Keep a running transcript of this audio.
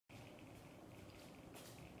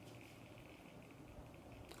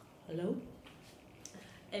Hello?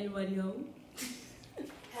 Anybody home?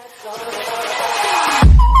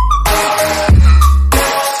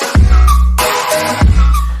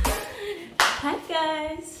 Hi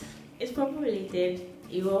guys, it's Proper Related.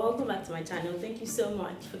 You are welcome back to my channel. Thank you so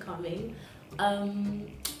much for coming.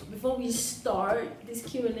 Before we start this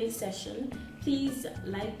Q&A session, please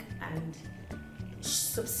like and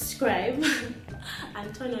subscribe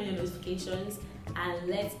and turn on your notifications, and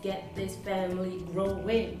let's get this family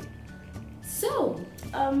growing. So,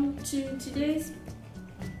 to today's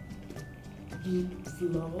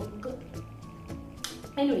vlog.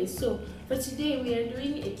 Anyway, so for today we are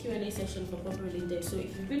doing a Q&A session for Proper Related. So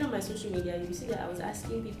if you've been on my social media, you see that I was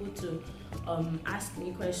asking people to ask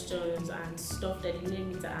me questions and stuff that they needed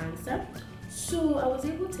me to answer. So I was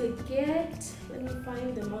able to get, let me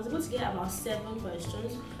find them. I was able to get about 7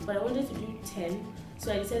 questions, but I wanted to do 10.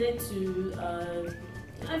 So I decided to,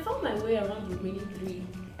 I found my way around the remaining 3.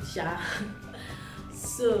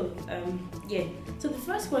 So yeah. So the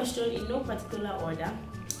first question, in no particular order,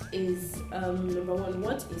 is number 1,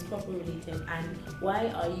 what is Proper Related and why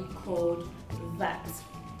are you called that?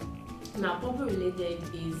 Now, Proper Related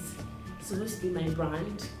is supposed to be my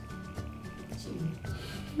brand.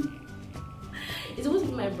 It's supposed to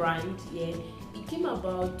be my brand, yeah. It came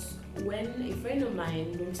about when a friend of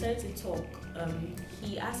mine, we decided to talk.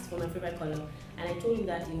 He asked for my favorite color, and I told him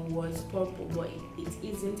that it was purple, but it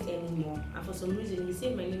isn't anymore. And for some reason, he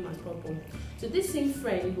saved my name as Purple. So this same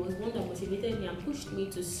friend was one that motivated me and pushed me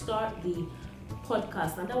to start the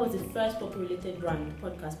podcast, and that was the first Proper Related brand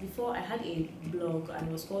podcast. Before, I had a blog, and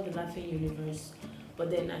it was called The Laughing Universe. But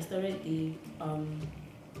then I started the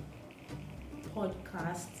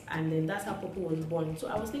podcast, and then that's how Purple was born. So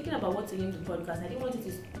I was thinking about what to name the podcast. I didn't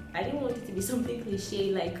want it to be something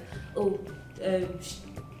cliche like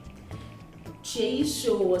Chase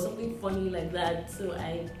show or something funny like that. So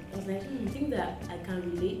I was like, thing that I can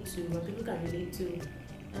relate to, what people can relate to.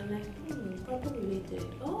 And I'm like, Proper Related.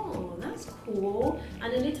 Oh, that's cool.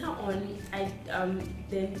 And then later on,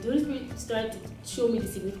 then the Holy Spirit started to show me the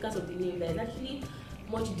significance of the name. That is actually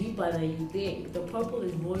much deeper than you think. The purple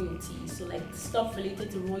is royalty, so like stuff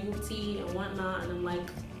related to royalty and whatnot. And I'm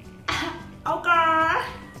like, okay.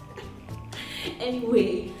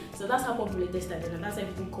 Anyway, so that's how Proper Related started, and that's why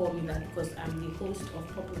people call me that, because I'm the host of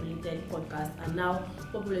Proper Related podcast and now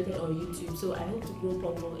Proper Related on YouTube. So I hope to grow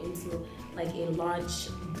Proper into like a large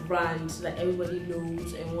brand that everybody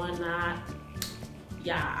knows and whatnot.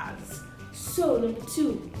 Yes. So number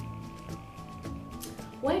 2,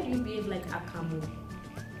 why do you behave like a camel?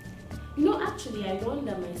 You know, actually, I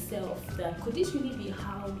wonder myself that could this really be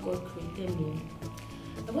how God created me?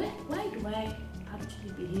 Why do I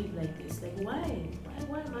actually behave like this? Like,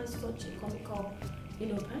 why am I such a comical,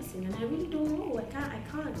 person? And I really don't know. I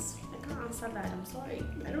can't answer that. I'm sorry.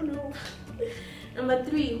 I don't know. Number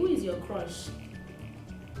 3, who is your crush?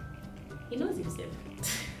 He knows himself.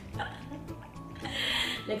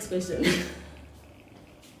 Next question.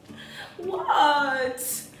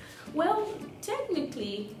 What? Well,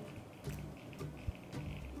 technically,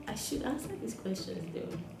 I should answer these questions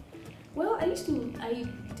though. Well, I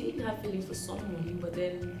did have feelings for someone, but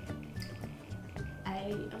then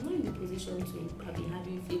I'm not in the position to be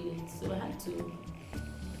having feelings, so I had to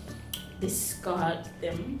discard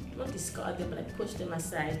them. Not discard them, but I pushed them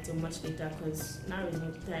aside till much later, because now is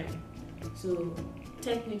not the time. So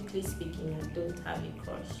technically speaking, I don't have a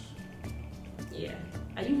crush. Yeah.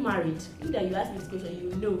 Are you married? You that you ask me this question,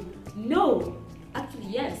 you know. No! Actually,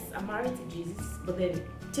 yes, I'm married to Jesus, but then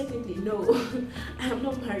technically, no. I am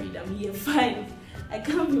not married. I'm year 5. I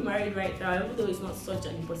can't be married right now, even though it's not such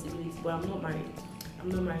an impossibility, but I'm not married. I'm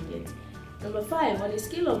not married yet. Number 5, on a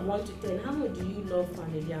scale of 1 to 10, how much do you love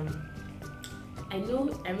Pounded Yam? I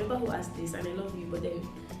remember who asked this, and I love you, but then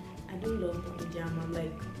I don't love Pounded Yam. I'm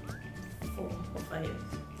like 4 or 5.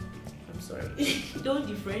 I'm sorry. Don't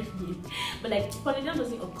defriend me. But like, Pounded Yam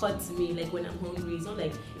doesn't occur to me like when I'm hungry. It's not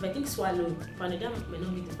like, if I think swallow, Pounded Yam might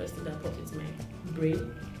not be the first thing that pops into my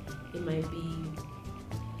brain. It might be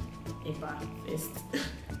Eba first,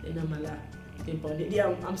 then Amala, then Pounded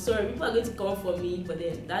Yam. I'm sorry, people are going to come for me, but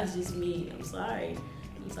then that's just me. I'm sorry.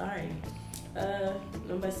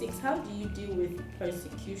 Number 6, how do you deal with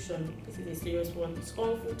persecution? This is a serious one.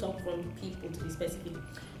 Scornful talk from people, to be specific.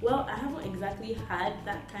 Well, I haven't exactly had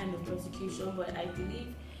that kind of persecution, but I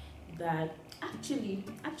believe that actually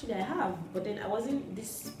I have, but then I wasn't this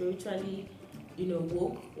spiritually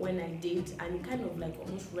woke when I did, and it kind of like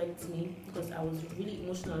almost wrecked me, because I was really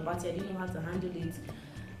emotional about it. I didn't know how to handle it.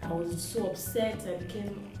 I was so upset. I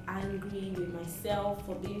became angry with myself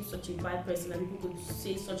for being such a bad person that people could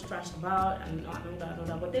say such trash about, and all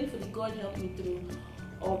that. But thankfully, God helped me through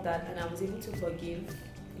all that, and I was able to forgive.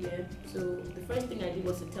 Yeah. So the first thing I did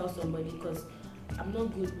was to tell somebody, because I'm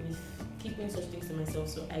not good with keeping such things to myself.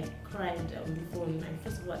 So I cried on the phone. And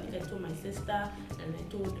first of all, I think I told my sister, and I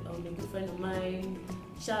told a good friend of mine.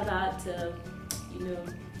 Shout out,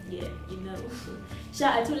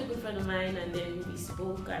 I told a good friend of mine, and then we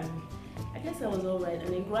spoke, and I guess I was alright.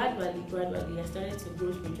 And then gradually, I started to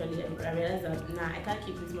grow spiritually, and I realized that I can't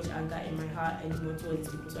keep this much anger in my heart anymore towards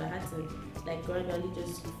people. So I had to gradually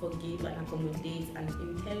just forgive and accommodate and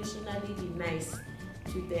intentionally be nice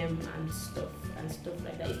to them and stuff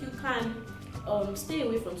like that. If you can stay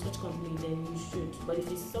away from such company, then you should. But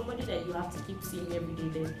if it's somebody that you have to keep seeing every day,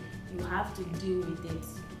 then you have to deal with it,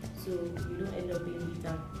 so you don't end up being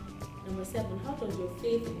bitter. Number 7, how does your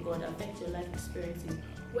faith in God affect your life experiences?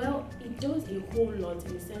 Well, it does a whole lot,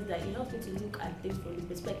 in the sense that it helps me to look at things from the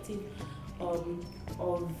perspective of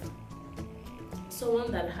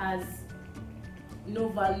someone that has no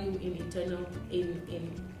value in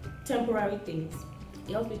temporary things.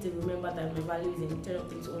 It helps me to remember that my value is in eternal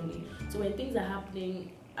things only. So when things are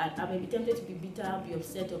happening, I may be tempted to be bitter, be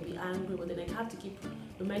upset, or be angry, but then I have to keep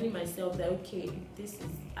reminding myself that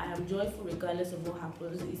I am joyful regardless of what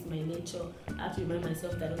happens. It's my nature. I have to remind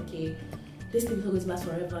myself that this thing is not going to last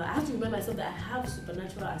forever. I have to remind myself that I have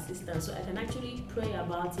supernatural assistance, so I can actually pray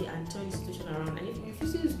about it and turn the situation around. And if it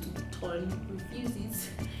refuses to turn,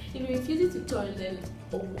 then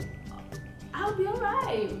I'll be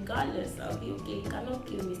alright, regardless. I'll be okay. You cannot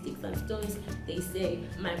kill me. Sticks and stones, they say,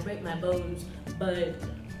 might break my bones, but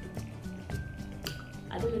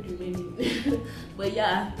I don't know the meaning. But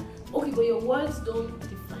yeah, okay, but your words don't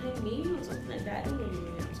define me or something like that. I don't know the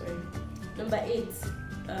meaning. I'm sorry. Number 8.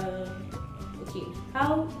 Okay,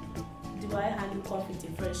 how do I handle conflict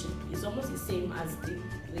in friendship? It's almost the same as the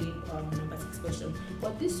number 6 question,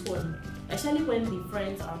 but this one, especially when the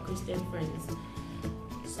friends are Christian friends.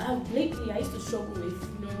 So lately I used to struggle with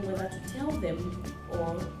knowing whether to tell them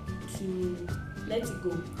or to let it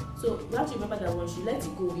go. So you have to remember that once you let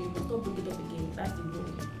it go, you must not bring it up again. That's the rule.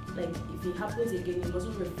 Like, if it happens again, you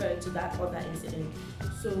mustn't refer to that other incident.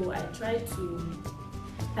 So I try to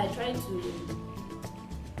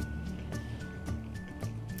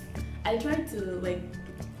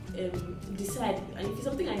decide, and if it's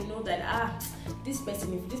something I know that if this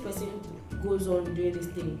person goes on doing this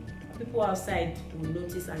thing, people outside will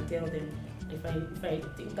notice and tell them. If I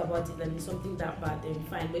think about it and it's something that bad, then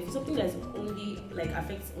fine. But if it's something that's only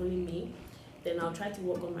affects only me, then I'll try to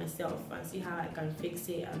work on myself and see how I can fix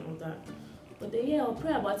it and all that. But then I'll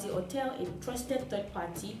pray about it or tell a trusted third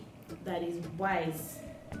party that is wise,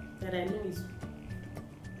 that I know is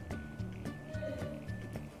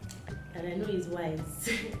wise.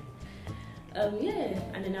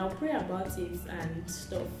 And then I'll pray about it and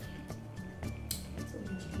stuff. So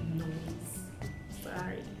much noise.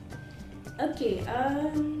 Sorry. Okay,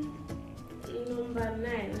 number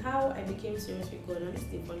 9, how I became serious with God. Now, this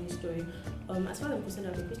is a funny story. As far as I'm concerned,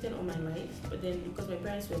 I've been Christian all my life, but then because my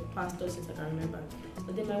parents were pastors since I can remember.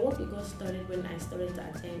 But then my walk with God started when I started to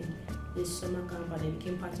attend this summer camp, and I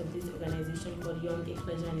became part of this organization called Young A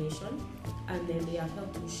Pleasure Nation, and then they have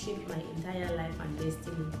helped to shape my entire life and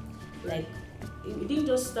destiny. Like, it didn't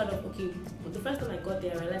just start off, okay, but the first time I got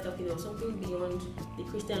there, I realized, okay, there was something beyond the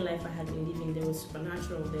Christian life I had been living. There was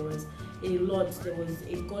supernatural, there was a lot, there was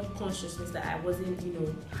a God consciousness that I wasn't,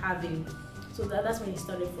 having. So that's when it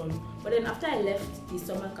started from. But then after I left the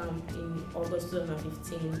summer camp in August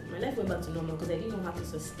 2015, my life went back to normal because I didn't know how to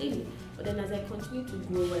sustain it. But then as I continued to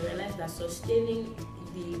grow, I realized that sustaining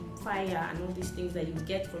the fire and all these things that you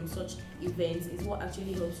get from such events is what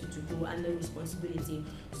actually helps you to grow, and the responsibility.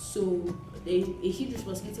 So a huge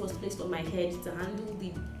responsibility was placed on my head to handle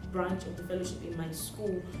the branch of the fellowship in my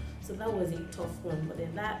school. So that was a tough one, but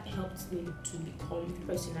then that helped me to become the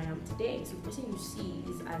person I am today. So the person you see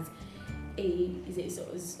is as a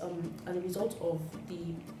result of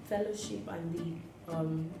the fellowship and the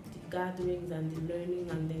gatherings and the learning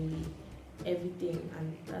and then the everything,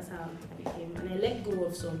 and that's how I became. And I let go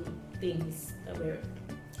of some things that were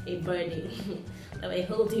a burden that were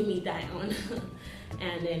holding me down,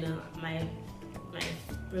 and then my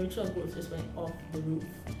spiritual growth just went off the roof.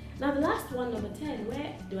 Now the last one, number 10,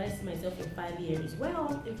 where do I see myself in 5 years?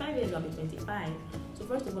 Well, in 5 years I'll be 25. So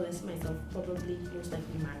first of all, I see myself probably most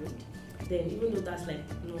likely married. Then, even though that's not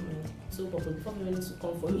my sole purpose, before me to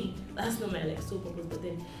come for me, that's not my sole purpose. But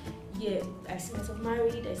then, I see myself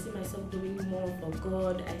married. I see myself doing more for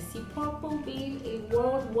God. I see Purple being a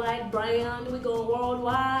worldwide brand. We go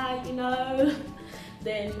worldwide,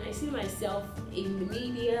 Then I see myself in the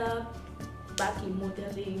media, back in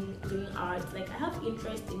modeling, doing art. Like I have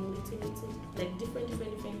interest in little like different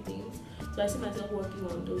things. So I see myself working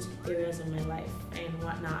on those areas of my life and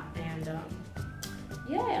whatnot. And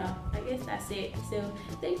yeah, I guess that's it. So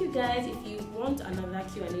thank you guys. If you want another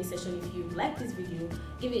Q&A session, if you like this video,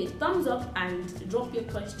 give it a thumbs up and drop your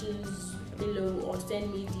questions below, or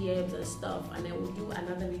send me DMs and stuff, and I will do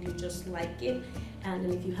another video just like it.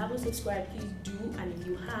 And if you haven't subscribed, please do, and if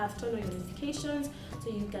you have, turn on your notifications so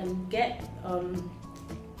you can get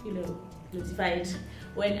notified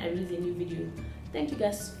when I release a new video. Thank you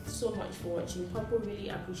guys so much for watching. Papa really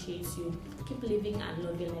appreciates you. Keep living and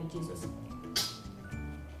loving like Jesus.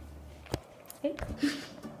 Okay.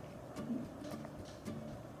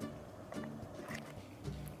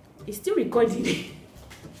 It's still recording.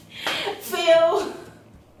 Fail.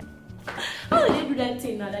 How do they do that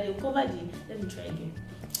thing now that they'll cover the? Let me try again.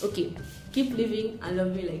 Okay. Keep living and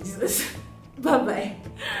loving like Jesus. Bye bye.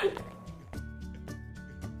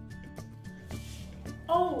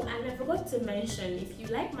 Oh, and I forgot to mention, if you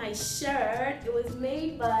like my shirt, it was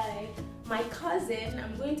made by my cousin.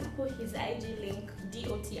 I'm going to put his IG link,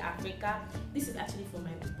 DOT Africa. This is actually for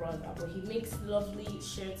my brother, but he makes lovely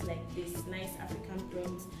shirts like this, nice African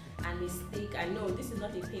prints, and it's thick. I know this is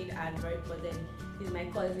not a paid advert, but then he's my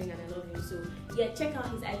cousin and I love him. So yeah, check out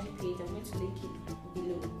his IG page. I'm going to link it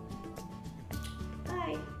below.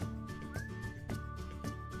 Bye.